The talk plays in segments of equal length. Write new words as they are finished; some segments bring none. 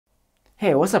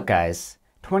Hey, what's up guys?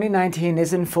 2019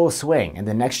 is in full swing and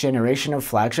the next generation of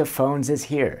flagship phones is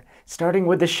here, starting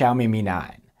with the Xiaomi Mi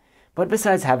 9. But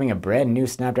besides having a brand new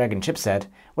Snapdragon chipset,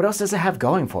 what else does it have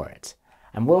going for it?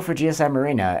 I'm Will for GSI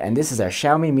Marina and this is our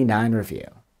Xiaomi Mi 9 review.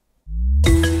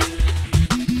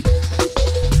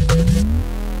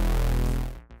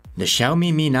 The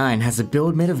Xiaomi Mi 9 has a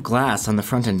build made of glass on the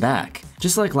front and back,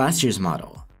 just like last year's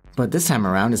model, but this time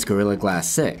around it's Gorilla Glass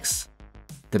 6.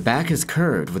 The back is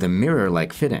curved with a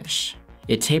mirror-like finish.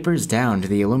 It tapers down to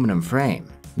the aluminum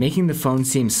frame, making the phone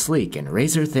seem sleek and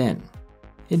razor-thin.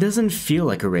 It doesn't feel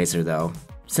like a razor though.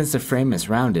 Since the frame is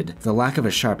rounded, the lack of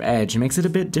a sharp edge makes it a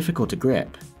bit difficult to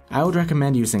grip. I would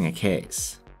recommend using a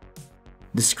case.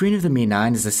 The screen of the Mi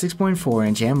 9 is a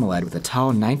 6.4-inch AMOLED with a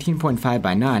tall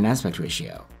 19.5:9 aspect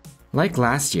ratio. Like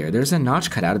last year, there's a notch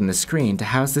cut out in the screen to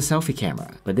house the selfie camera,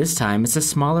 but this time it's a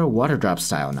smaller water drop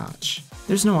style notch.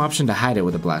 There's no option to hide it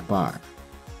with a black bar.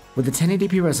 With the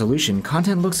 1080p resolution,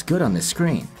 content looks good on this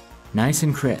screen. Nice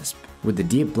and crisp, with the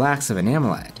deep blacks of an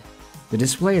AMOLED. The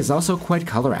display is also quite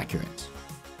color accurate.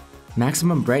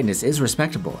 Maximum brightness is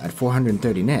respectable at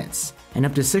 430 nits, and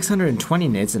up to 620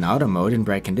 nits in auto mode in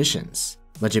bright conditions.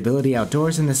 Legibility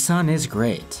outdoors in the sun is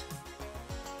great.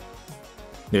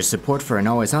 There's support for an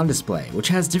always-on display, which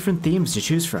has different themes to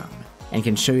choose from, and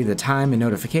can show you the time and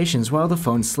notifications while the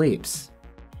phone sleeps.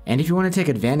 And if you want to take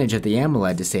advantage of the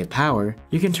AMOLED to save power,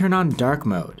 you can turn on dark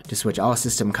mode to switch all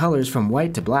system colors from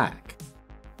white to black.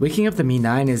 Waking up the Mi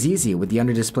 9 is easy with the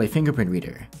under-display fingerprint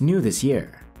reader, new this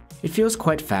year. It feels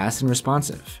quite fast and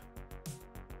responsive.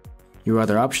 Your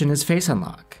other option is Face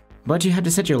Unlock, but you had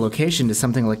to set your location to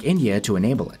something like India to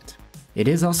enable it. It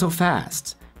is also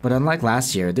fast, but unlike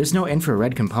last year, there's no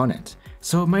infrared component,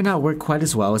 so it might not work quite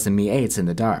as well as the Mi 8's in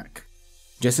the dark.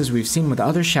 Just as we've seen with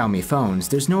other Xiaomi phones,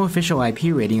 there's no official IP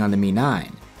rating on the Mi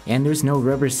 9, and there's no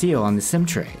rubber seal on the SIM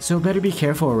tray, so better be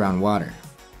careful around water.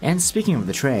 And speaking of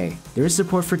the tray, there is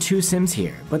support for 2 SIMs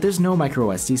here, but there's no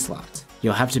microSD slot.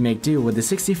 You'll have to make do with the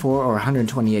 64 or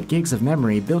 128 gigs of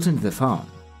memory built into the phone.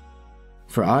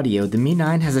 For audio, the Mi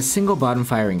 9 has a single bottom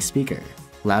firing speaker.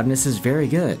 Loudness is very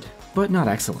good, but not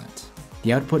excellent.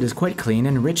 The output is quite clean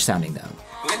and rich sounding though.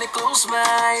 When I close my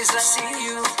eyes, I see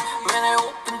you. When I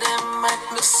open them,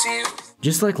 I miss you.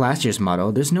 Just like last year's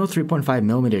model, there's no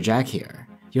 3.5mm jack here.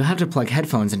 You'll have to plug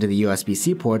headphones into the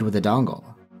USB-C port with a dongle.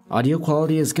 Audio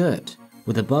quality is good,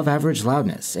 with above average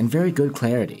loudness and very good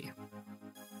clarity.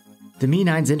 The Mi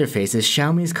 9's interface is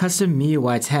Xiaomi's custom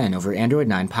MIUI 10 over Android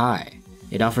 9 Pie.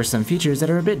 It offers some features that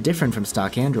are a bit different from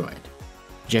stock Android.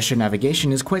 Gesture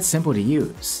navigation is quite simple to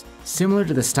use, similar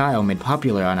to the style made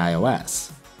popular on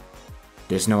iOS.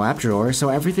 There's no app drawer, so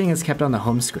everything is kept on the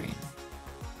home screen.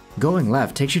 Going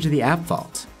left takes you to the app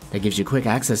vault, that gives you quick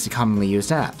access to commonly used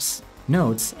apps,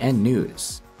 notes, and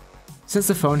news. Since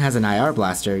the phone has an IR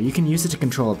blaster, you can use it to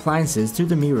control appliances through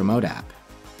the Mi Remote app.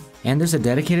 And there's a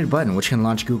dedicated button which can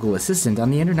launch Google Assistant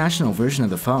on the international version of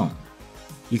the phone.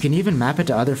 You can even map it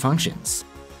to other functions,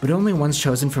 but only ones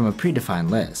chosen from a predefined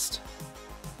list.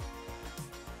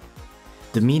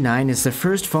 The Mi 9 is the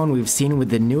first phone we've seen with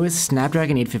the newest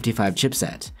Snapdragon 855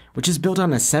 chipset, which is built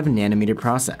on a 7nm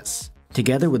process.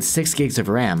 Together with 6 gigs of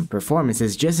RAM, performance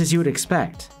is just as you would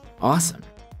expect. Awesome.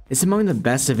 It's among the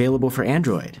best available for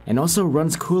Android, and also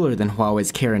runs cooler than Huawei's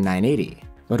Kirin 980.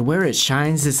 But where it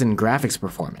shines is in graphics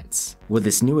performance. With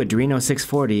this new Adreno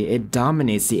 640, it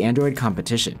dominates the Android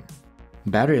competition.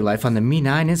 Battery life on the Mi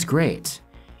 9 is great.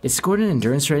 It scored an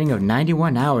endurance rating of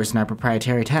 91 hours in our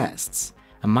proprietary tests,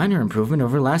 a minor improvement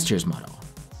over last year's model.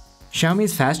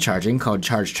 Xiaomi's fast charging called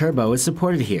Charge Turbo is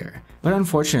supported here, but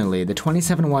unfortunately the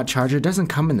 27-watt charger doesn't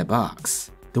come in the box.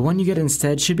 The one you get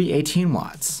instead should be 18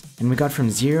 watts, and we got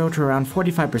from 0 to around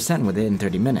 45% with it in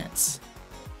 30 minutes.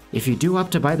 If you do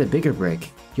opt to buy the bigger brick,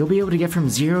 you'll be able to get from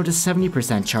 0 to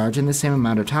 70% charge in the same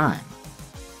amount of time.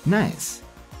 Nice!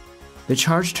 The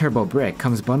Charge Turbo brick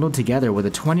comes bundled together with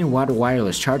a 20-watt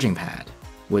wireless charging pad.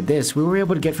 With this, we were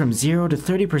able to get from 0 to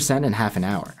 30% in half an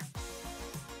hour.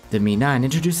 The Mi 9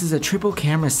 introduces a triple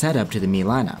camera setup to the Mi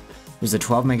lineup. There's a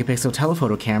 12-megapixel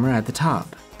telephoto camera at the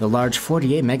top, the large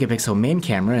 48-megapixel main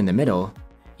camera in the middle,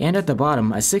 and at the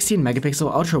bottom a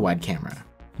 16-megapixel ultra-wide camera.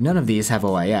 None of these have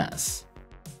OIS.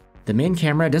 The main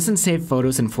camera doesn't save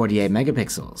photos in 48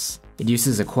 megapixels. It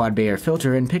uses a quad Bayer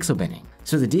filter and pixel binning,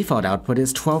 so the default output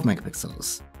is 12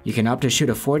 megapixels. You can opt to shoot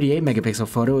a 48 megapixel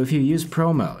photo if you use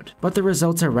Pro mode, but the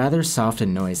results are rather soft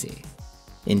and noisy.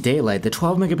 In daylight, the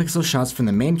 12 megapixel shots from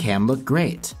the main cam look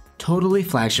great, totally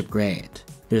flagship grade.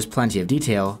 There's plenty of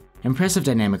detail, impressive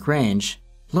dynamic range,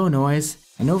 low noise,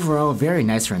 and overall very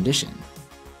nice rendition.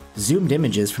 Zoomed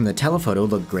images from the telephoto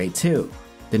look great too.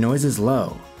 The noise is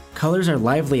low, Colors are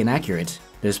lively and accurate,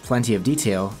 there's plenty of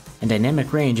detail, and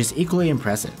dynamic range is equally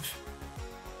impressive.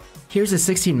 Here's a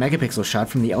 16 megapixel shot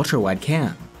from the ultra-wide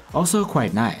cam, also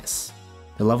quite nice.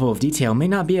 The level of detail may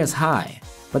not be as high,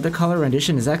 but the color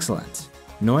rendition is excellent.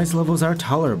 Noise levels are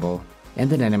tolerable, and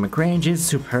the dynamic range is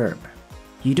superb.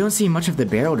 You don't see much of the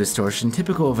barrel distortion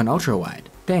typical of an ultra-wide,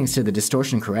 thanks to the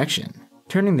distortion correction.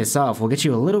 Turning this off will get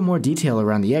you a little more detail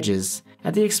around the edges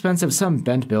at the expense of some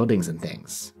bent buildings and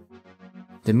things.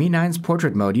 The Mi 9's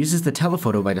portrait mode uses the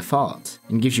telephoto by default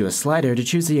and gives you a slider to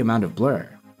choose the amount of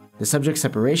blur. The subject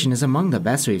separation is among the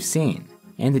best we've seen,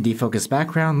 and the defocused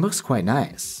background looks quite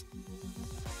nice.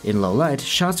 In low light,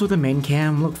 shots with the main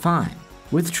cam look fine,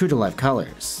 with true-to-life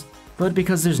colors. But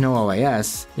because there's no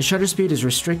OIS, the shutter speed is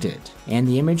restricted, and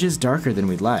the image is darker than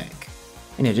we'd like.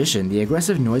 In addition, the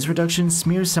aggressive noise reduction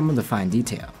smears some of the fine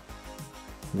detail.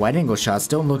 Wide-angle shots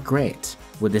don't look great,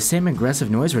 with the same aggressive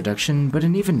noise reduction but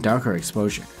an even darker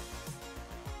exposure.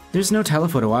 There's no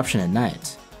telephoto option at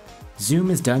night. Zoom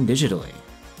is done digitally.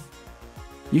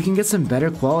 You can get some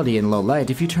better quality in low light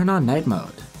if you turn on night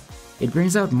mode. It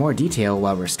brings out more detail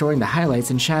while restoring the highlights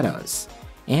and shadows,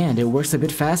 and it works a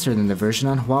bit faster than the version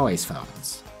on Huawei's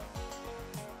phones.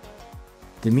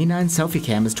 The Mi 9 selfie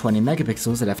cam is 20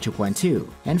 megapixels at f2.2,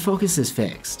 and focus is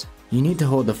fixed. You need to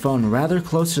hold the phone rather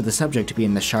close to the subject to be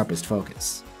in the sharpest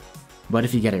focus. But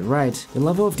if you get it right, the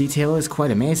level of detail is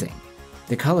quite amazing.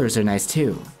 The colors are nice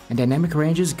too, and dynamic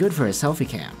range is good for a selfie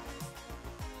cam.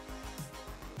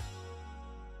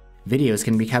 Videos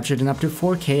can be captured in up to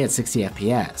 4K at 60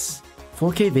 FPS.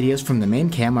 4K videos from the main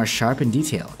cam are sharp and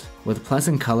detailed, with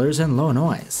pleasant colors and low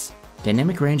noise.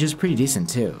 Dynamic range is pretty decent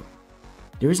too.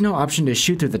 There is no option to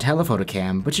shoot through the telephoto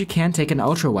cam, but you can take an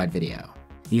ultra-wide video.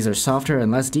 These are softer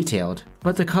and less detailed,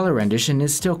 but the color rendition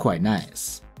is still quite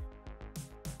nice.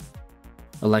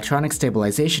 Electronic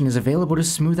stabilization is available to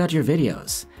smooth out your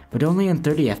videos, but only in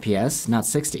 30 FPS, not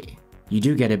 60. You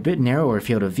do get a bit narrower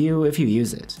field of view if you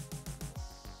use it.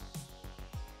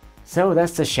 So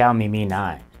that's the Xiaomi Mi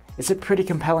 9. It's a pretty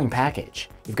compelling package.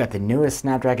 You've got the newest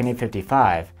Snapdragon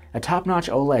 855, a top-notch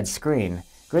OLED screen,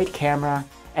 great camera,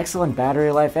 excellent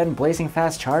battery life, and blazing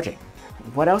fast charging.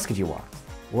 What else could you want?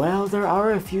 Well, there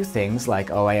are a few things like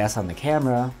OIS on the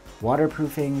camera,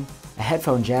 waterproofing, a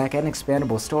headphone jack, and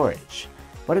expandable storage.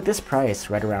 But at this price,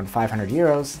 right around 500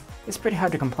 euros, it's pretty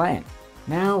hard to complain.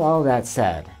 Now, all that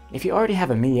said, if you already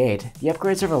have a Mi 8, the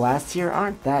upgrades over last year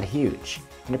aren't that huge,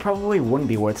 and it probably wouldn't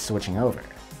be worth switching over.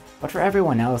 But for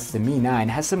everyone else, the Mi 9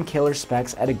 has some killer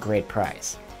specs at a great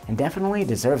price, and definitely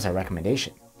deserves our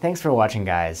recommendation. Thanks for watching,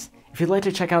 guys. If you'd like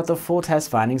to check out the full test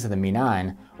findings of the Mi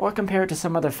 9, or compare it to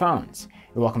some other phones,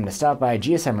 you're welcome to stop by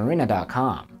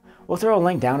gsmarena.com. We'll throw a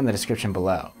link down in the description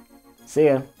below. See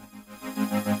ya!